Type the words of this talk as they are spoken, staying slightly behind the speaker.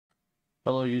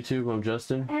Hello YouTube, I'm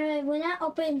Justin. And we're not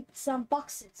opening some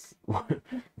boxes.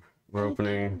 We're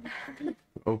opening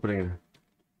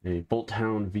a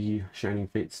Boltund v Shining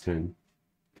Fates tin.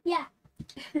 Yeah.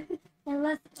 And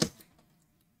Let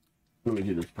me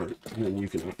do this part, and then you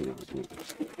can open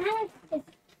it. and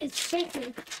it's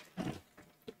shaking.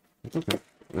 It's okay.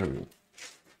 There we go.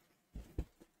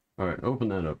 Alright, open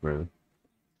that up, Riley.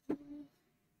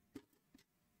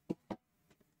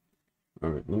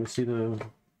 Alright, let me see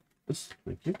this.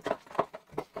 Thank you.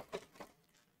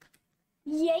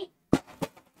 Yay.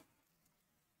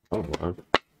 Oh, wow.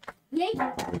 Yay.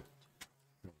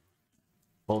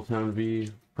 Boltund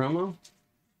v promo.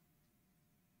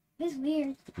 This is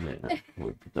weird. Yeah,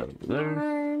 we'll put that over there.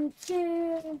 1,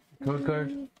 2, Code card.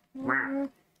 3, 4,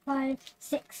 5,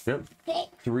 6. Yep. 6.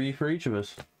 3 for each of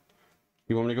us.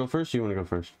 You want me to go first? Or you want to go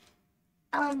first?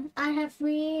 I have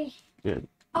 3. Yeah.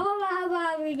 Oh, how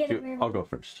about we get it? I'll go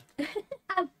first.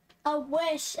 I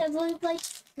wish. I was like,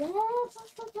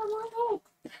 yes,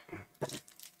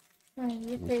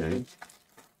 Okay.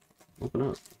 Open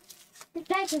up. This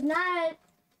pack is not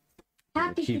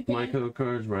happy Keep today. my code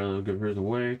cards. Riley will give hers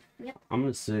away. Yep. I'm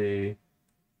gonna say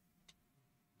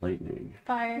lightning.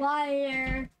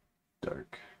 Fire.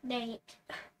 Dark. Nate.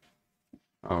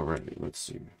 Alrighty, let's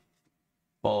see.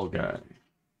 Ball guy.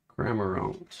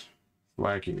 Cramorant.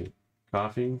 Wacky.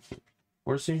 Coffee.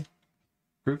 Horsey.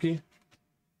 Grookey.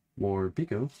 More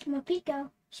Pico. Mopico.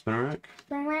 Spinnerack.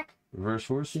 Barack. Reverse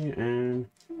Horsey. And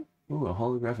ooh, a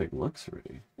holographic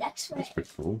Luxray. That's That's right. pretty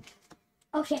cool.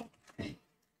 Okay.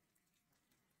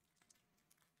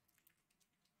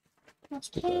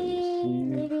 Okay.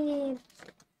 Maybe.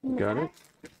 Got it?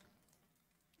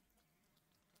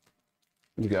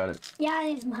 You got it. Yeah,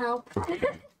 I need some help.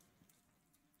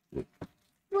 Yep.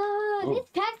 Whoa, this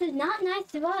pack is not nice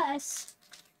to us.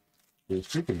 It's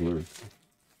super blue.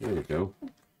 There we go.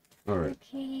 Alright.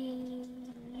 Okay.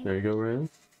 There you go, Riley.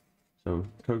 So,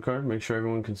 code card, make sure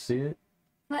everyone can see it.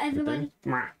 For everybody.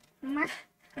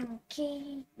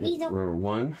 Okay. These are We're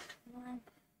 1, 1,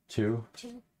 2, 2,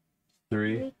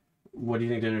 3. 3. What do you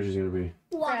think the energy is going to be?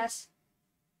 Grass.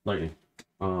 Lightning.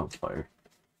 Fire.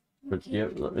 But, Okay.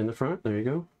 yep, in the front. There you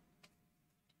go.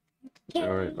 Okay.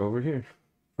 Alright, over here.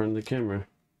 Front of the camera.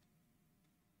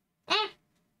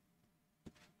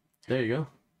 There you go.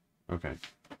 Okay.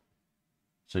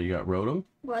 So you got Rotom,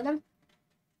 Rotom.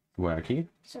 Wacky,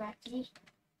 Soraki.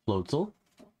 Floatzel,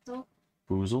 So,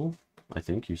 Boozle, I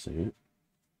think you say it.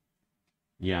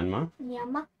 Yanma,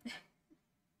 Yama.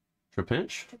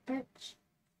 Trapinch, Trapinch.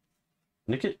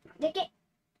 Nickit, Dicket.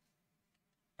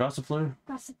 Gossifleur,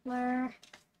 Gossipler.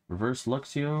 Reverse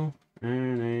Luxio,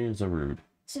 and a Zarude.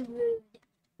 Rude.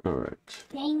 Alright.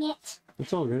 Dang it.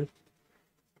 It's all good.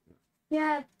 You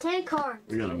have 10 cards.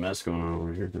 We got a mess going on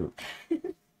over here, too.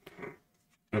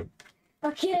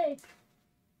 Okay.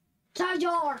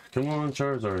 Charger. Come on,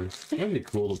 Charizard. That'd be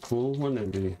cool to pull,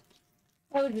 wouldn't it be?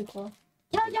 That would be cool.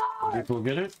 Would Charger. you cool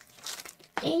get it?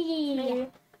 Hey.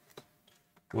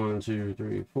 1, 2,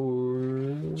 3,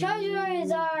 4. Charger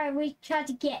is our we try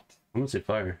to get. I'm gonna say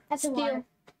fire. That's a water.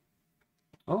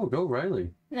 Oh, go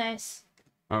Riley. Nice.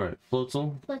 Alright,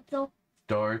 Floatzel, Little.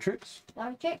 Dartrix,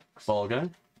 Dartrix. Ball Guy,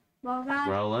 Volga.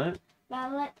 Rowlet,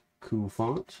 Violet.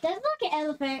 Koufant. That's like an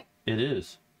elephant. It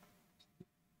is.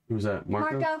 Who's that?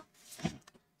 Marco?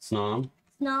 Snom,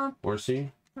 Snob.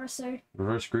 Horsey, Purser.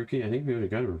 Reverse Grookey. I think we already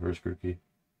got a Reverse Grookey.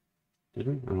 Did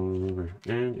we? I don't remember.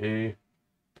 And a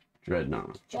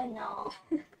Dreadnought. General.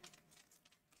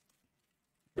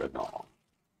 Dreadnought.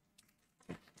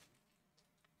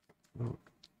 Oh.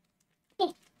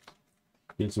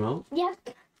 Need some help? Yep.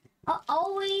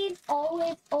 Always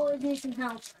need some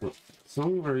help.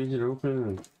 Some are easy to open,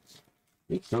 and I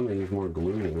think some need more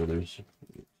glue than others.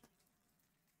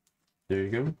 There you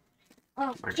go.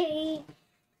 Okay.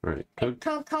 Alright,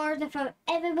 Code cards for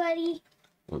everybody.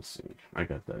 let's see. I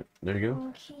got that. There you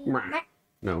go. Okay.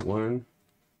 No, 1,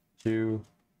 2,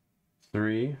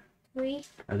 3. 3.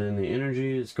 And then the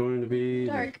energy is going to be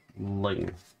Dark.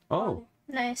 lightning. Oh,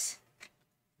 Nice.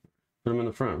 put them in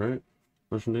the front, right?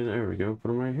 Push them in. There we go. Put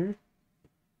them right here.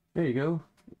 There you go.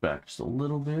 Back just a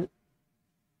little bit.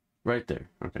 Right there.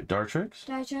 Okay, Dartrix,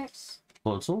 Dartrix.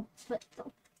 Floatzel,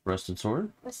 Flitzel. Rusted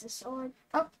Sword, What's the sword?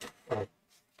 Oh.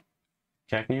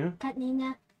 Cacnea,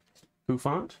 Katnina.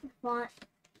 Koufant, Font.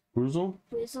 Bruizel,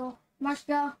 Weasel.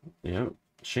 Marshall. yep,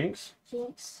 Shinx,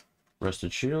 Jinx.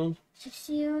 Rusted Shield,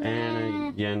 Shield.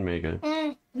 and a Yen Mega.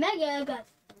 And Mega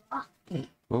good.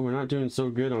 Well, we're not doing so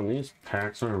good on these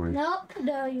packs, are we? Nope.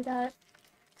 No, you got it.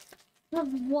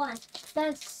 Number 1.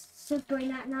 That's super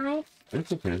not nice.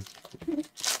 It's okay.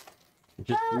 It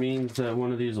just means that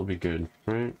one of these will be good,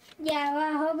 right? Yeah,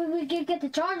 well, I hope we can get the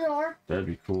charger. That'd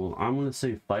be cool. I'm gonna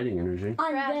say fighting energy.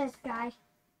 On Grass. this guy.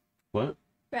 What?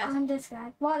 Grass. On this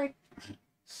guy. Water.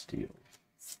 Steel.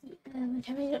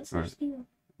 Whichever you don't say Alright. steel.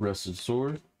 Rusted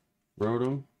sword.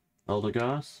 Rotom.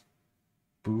 Eldegoss.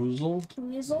 Boozle.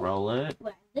 Weasel. Rowlet.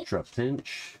 Rabbit.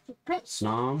 Trapinch. Prince.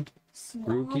 Snom. Snob.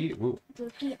 Grookey. Whoa.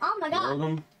 Grookey. Oh my god.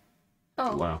 Rotom.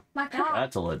 Oh. Wow. My god.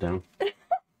 That's a letdown.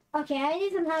 Okay, I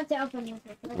need some time to open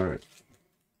this. Alright.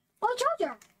 Oh,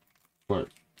 charger. What?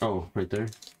 Oh, right there.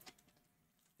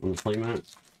 On the playmat.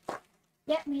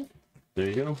 Yep, me. There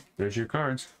you go. There's your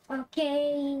cards.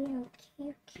 Okay.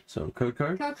 So, code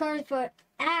card. Card for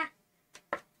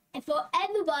and for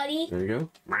everybody. There you go.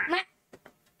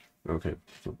 Okay.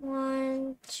 So,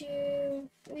 1, 2,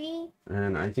 3.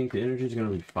 and I think the energy is going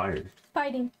to be fire.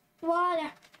 Fighting.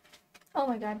 Water. Oh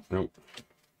my god. Nope.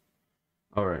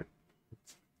 Alright.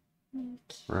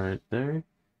 Right there.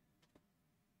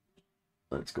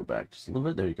 Let's go back just a little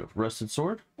bit. There you go. Rusted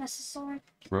sword. That's a sword.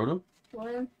 Rotom.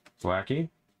 Water. Thwacky.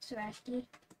 Swacky.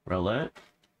 Rowlet.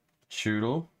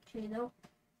 Choodle. Cheeto.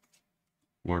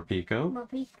 Morpeko.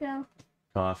 Mopico.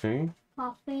 Coughing.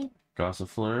 Coffee.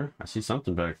 Gossifleur. I see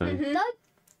something back there. Mm-hmm. No.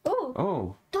 Ooh.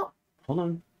 Oh. Don't. Hold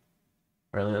on.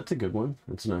 Riley, that's a good one.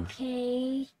 That's enough.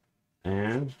 Okay.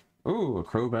 And, ooh, a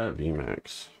Crobat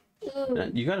VMAX. Ooh.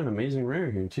 You got an amazing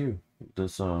rare here, too.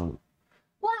 This, Wow.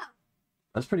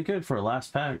 that's pretty good for a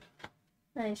last pack.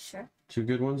 Nice, sure. 2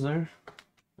 good ones there.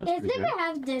 That's I pretty think good. I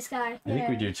have this guy. I think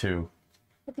we Yeah. do, too.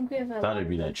 I think we have a. Thought it'd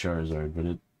be that Charizard,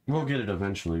 but we'll get it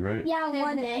eventually, right? Yeah,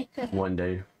 one day. One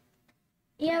day.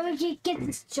 Yeah, we can get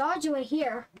this charger right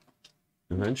here.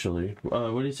 Eventually.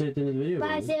 What do you say at the end of the video? Bye,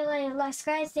 Riley? see you later. Let's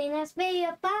guys say next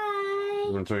video. Bye.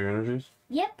 You want to throw your energies?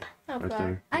 Yep. Oh Right god.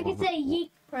 there. I can say yeet.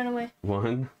 Run away.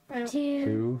 1, Run away. 2.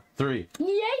 2, 3. Yay.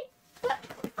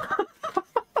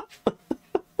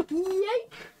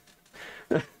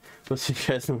 Yay. We'll see you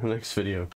guys in the next video.